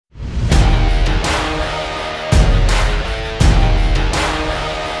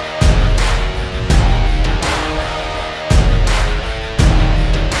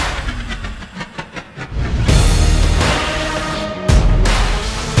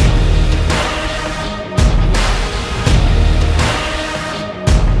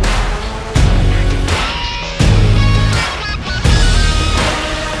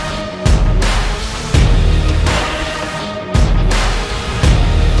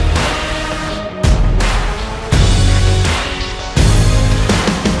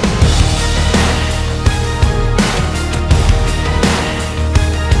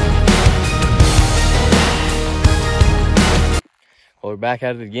back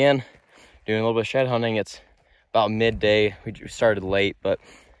at it again, doing a little bit of shed hunting. It's about midday. We started late, but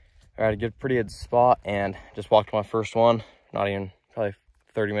we're at a pretty good spot and just walked my first one. Not even probably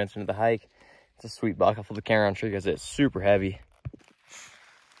 30 minutes into the hike. It's a sweet buck. I'll flip the camera on tree because it's super heavy.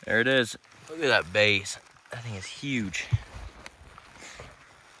 There it is. Look at that base. That thing is huge.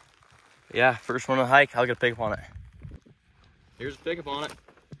 Yeah, first one on the hike. I'll get a pickup on it. Here's a pickup on it.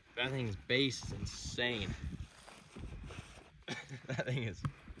 That thing's base is insane. That thing is,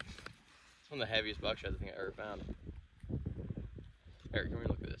 it's one of the heaviest buckshot I think I ever found. Eric, come here and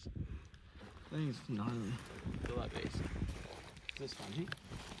look at this. That thing's gnarly. Feel that base. Is this spongy?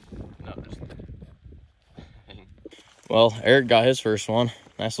 No, just. Well, Eric got his first one.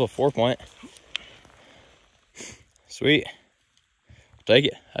 Nice little 4-point. Sweet. Take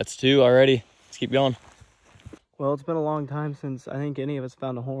it. That's 2 already. Let's keep going. Well, it's been a long time since I think any of us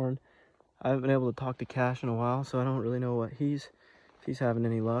found a horn. I haven't been able to talk to Cash in a while, so I don't really know what if he's having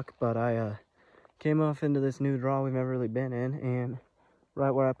any luck. But I came off into this new draw we've never really been in, and right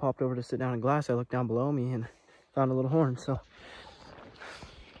where I popped over to sit down in glass, I looked down below me and found a little horn. So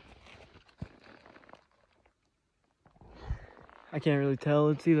I can't really tell.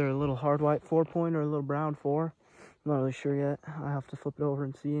 It's either a little hard white 4-point or a little brown 4. I'm not really sure yet. I have to flip it over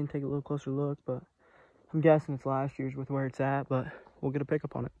and see and take a little closer look, but I'm guessing it's last year's with where it's at, but we'll get a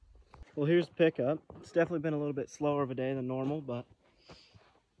pickup on it. Well, here's the pickup. It's definitely been a little bit slower of a day than normal, but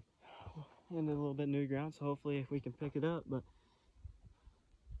into a little bit new ground, so hopefully we can pick it up. But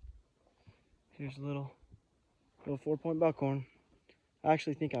here's a little 4-point buckhorn. I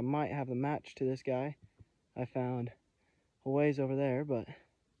actually think I might have the match to this guy I found a ways over there, but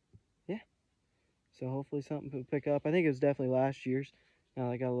yeah. So hopefully something to pick up. I think it was definitely last year's.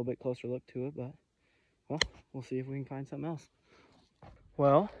 Now I got a little bit closer look to it, but well, we'll see if we can find something else.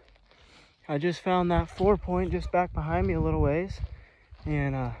 Well, I just found that 4-point just back behind me a little ways,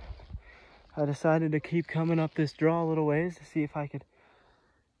 and I decided to keep coming up this draw a little ways to see if I could,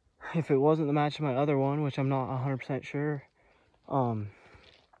 if it wasn't the match of my other one, which I'm not 100% sure,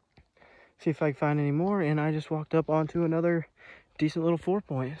 see if I can find any more. And I just walked up onto another decent little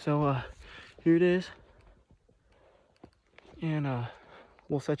 4-point. So here it is, and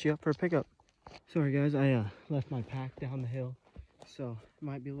we'll set you up for a pickup. Sorry guys, I left my pack down the hill, so it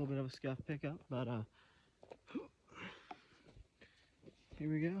might be a little bit of a scuff pickup, but here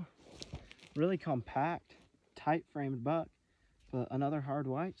we go. Really compact, tight framed buck, but another hard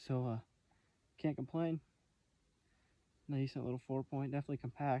white, so can't complain. Decent little 4-point, definitely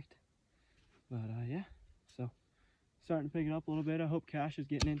compact, but yeah, so starting to pick it up a little bit. I hope Cash is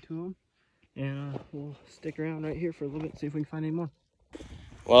getting into them, and we'll stick around right here for a little bit and see if we can find any more.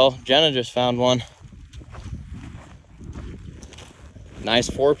 Well, Jenna just found one. Nice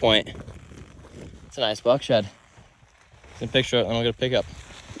 4-point. It's a nice buck shed. It's a picture of it and I'll get a pickup.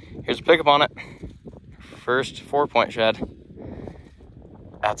 Here's a pickup on it. First 4-point shed.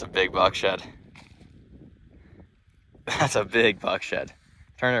 That's a big buck shed. That's a big buck shed.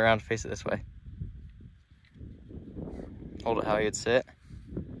 Turn it around and face it this way. Hold it how you'd sit.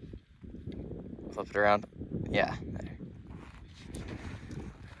 Flip it around. Yeah, there.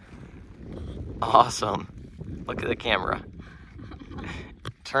 Awesome. Look at the camera.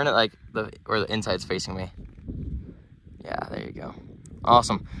 Turn it like where the inside's facing me. Yeah, there you go.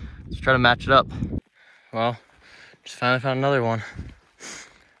 Awesome. Let's try to match it up. Well, just finally found another one.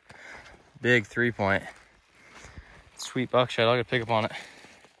 Big 3-point. Sweet buckshot. I'll get a pickup on it.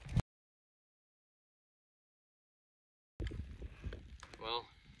 Well,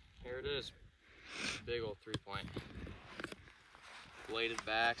 here it is. Big old 3-point. Bladed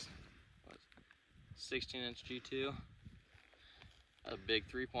backs. 16-inch G2. A big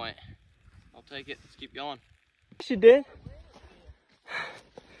 3-point. I'll take it. Let's keep going. She did.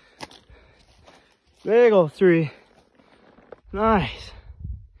 Big old 3. Nice.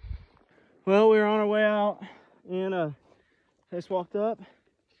 Well, we were on our way out, and I just walked up,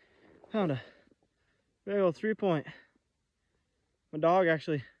 found a big old 3-point. My dog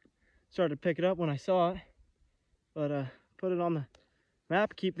actually started to pick it up when I saw it, but put it on the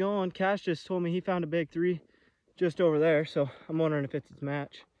map, keep going. Cash just told me he found a big 3 just over there, so I'm wondering if it's its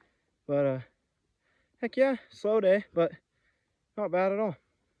match. But heck yeah, slow day, but not bad at all.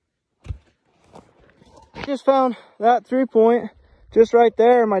 Just found that 3-point just right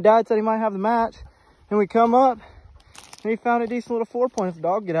there. My dad said he might have the match, and we come up and he found a decent little 4-point. If the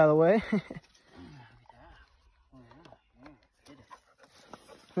dog get out of the way.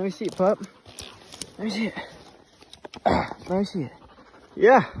 Let me see it, pup. Let me see it. Let me see it.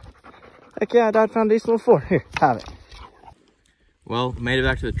 Yeah. Heck yeah, Dad found a decent little 4. Here, have it. Well, made it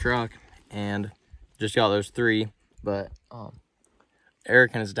back to the truck and just got those 3, but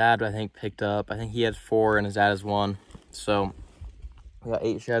Eric and his dad, I think, picked up. I think he had 4 and his dad has 1. So we got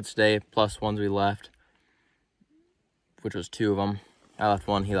 8 sheds today, plus ones we left, which was 2 of them. I left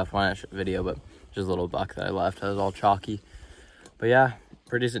 1, he left 1 at video, but just a little buck that I left. That was all chalky. But yeah,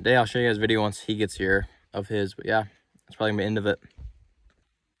 pretty decent day. I'll show you guys a video once he gets here of his. But yeah, that's probably the end of it.